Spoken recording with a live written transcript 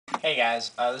Hey guys,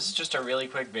 this is just a really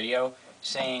quick video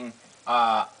saying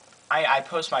I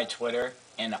post my Twitter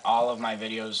in all of my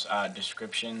videos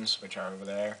descriptions, which are over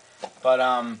there. But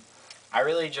I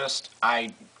really just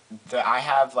I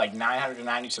have like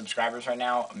 990 subscribers right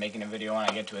now. I'm making a video when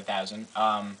I get to 1,000.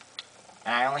 And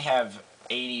I only have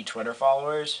 80 Twitter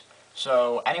followers.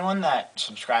 So anyone that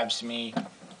subscribes to me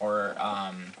or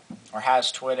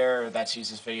has Twitter that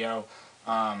sees this video,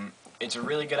 it's a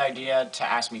really good idea to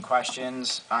ask me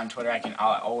questions on Twitter.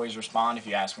 I'll always respond if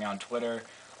you ask me on Twitter.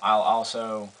 I'll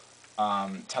also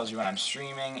tells you when I'm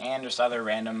streaming and just other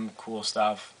random cool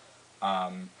stuff.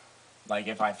 Like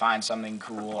if I find something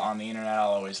cool on the internet,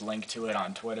 I'll always link to it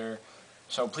on Twitter.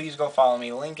 So please go follow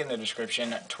me. Link in the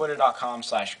description.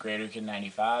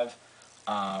 Twitter.com/GreaterKid95.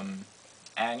 And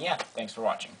yeah, thanks for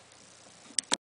watching.